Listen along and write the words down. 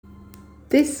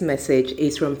This message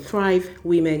is from Thrive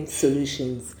Women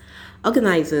Solutions,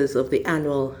 organizers of the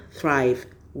annual Thrive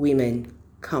Women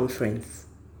Conference.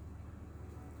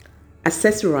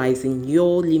 Accessorizing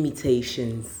your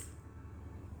limitations.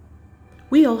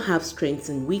 We all have strengths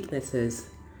and weaknesses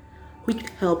which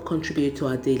help contribute to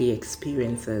our daily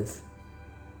experiences.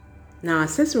 Now,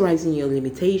 accessorizing your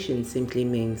limitations simply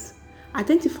means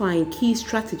identifying key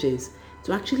strategies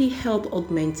to actually help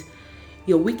augment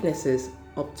your weaknesses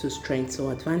up to strengths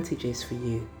or advantages for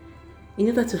you in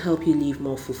order to help you live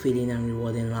more fulfilling and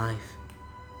rewarding life.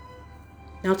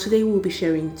 Now, today we'll be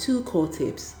sharing 2 core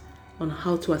tips on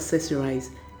how to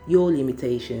accessorize your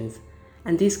limitations,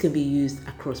 and this can be used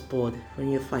across board from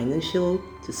your financial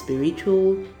to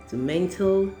spiritual to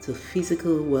mental to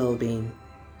physical well-being.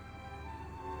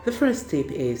 The first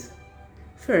tip is,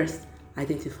 first,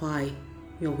 identify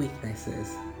your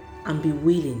weaknesses and be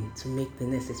willing to make the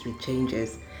necessary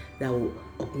changes that will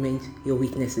augment your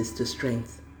weaknesses to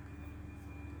strength.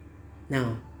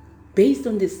 Now, based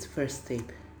on this first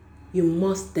tip, you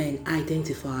must then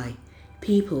identify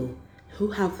people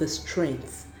who have the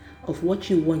strengths of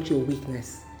what you want your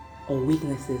weakness or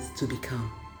weaknesses to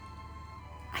become.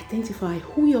 Identify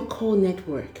who your core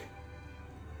network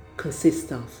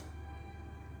consists of.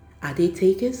 Are they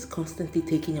takers constantly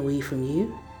taking away from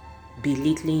you,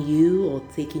 belittling you or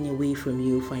taking away from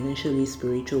you financially,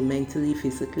 spiritually, mentally,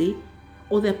 physically?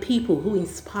 Or they're people who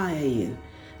inspire you,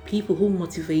 people who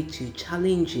motivate you,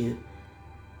 challenge you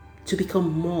to become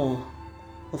more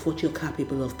of what you're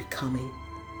capable of becoming.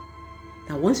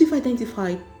 Now, once you've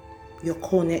identified your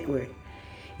core network,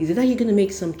 is either you're going to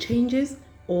make some changes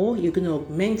or you're going to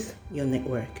augment your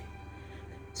network.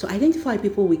 So identify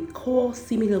people with core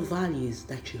similar values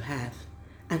that you have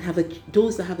and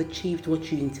those that have achieved what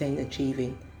you intend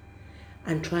achieving,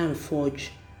 and try and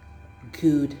forge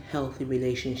good, healthy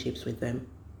relationships with them.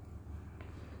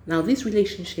 Now, these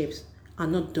relationships are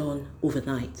not done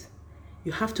overnight.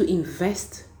 You have to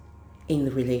invest in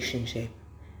the relationship.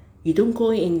 You don't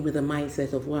go in with a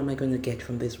mindset of what am I going to get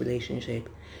from this relationship.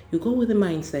 You go with the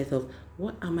mindset of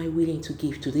what am I willing to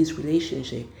give to this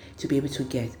relationship to be able to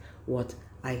get what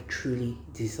I truly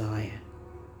desire.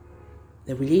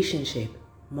 The relationship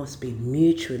must be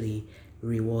mutually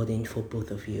rewarding for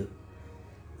both of you.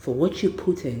 For what you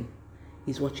put in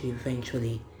is what you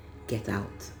eventually get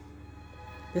out.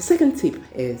 The second tip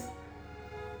is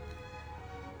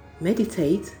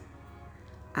meditate,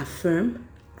 affirm,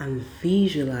 and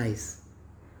visualize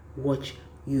what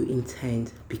you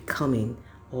intend becoming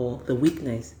or the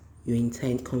weakness you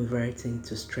intend converting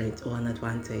to strength or an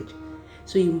advantage.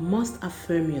 So you must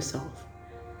affirm yourself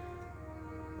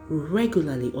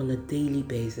regularly on a daily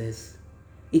basis.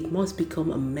 It must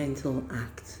become a mental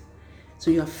act.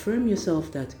 So you affirm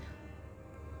yourself that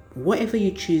whatever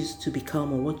you choose to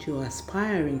become or what you're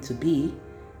aspiring to be,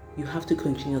 you have to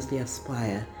continuously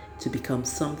aspire to become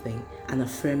something and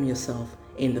affirm yourself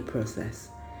in the process.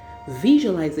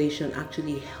 Visualization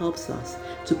actually helps us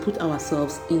to put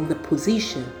ourselves in the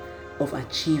position of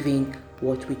achieving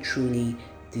what we truly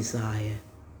desire.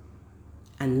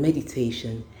 And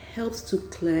meditation helps to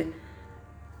clear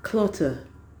clutter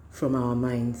from our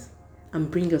minds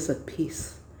and bring us at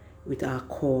peace with our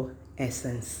core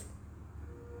essence.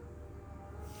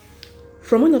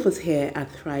 From all of us here at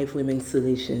Thrive Women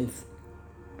Solutions,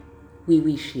 we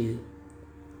wish you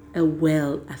a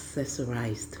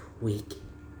well-accessorized week.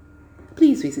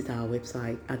 Please visit our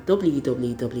website at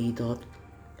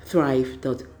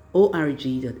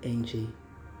www.thrive.org.ng.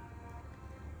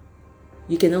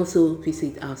 You can also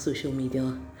visit our social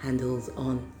media handles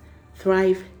on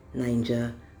Thrive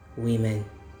Niger Women.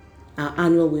 Our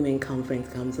annual Women Conference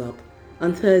comes up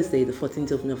on Thursday, the 14th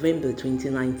of November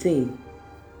 2019.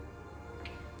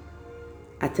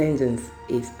 Attendance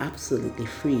is absolutely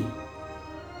free,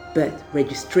 but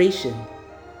registration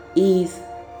is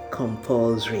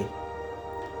compulsory.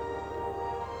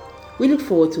 We look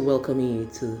forward to welcoming you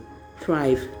to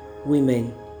Thrive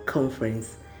Women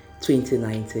Conference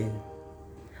 2019.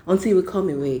 Until we come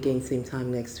away again same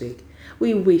time next week,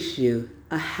 we wish you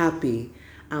a happy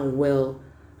and well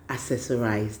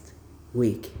accessorized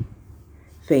week.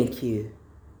 Thank you.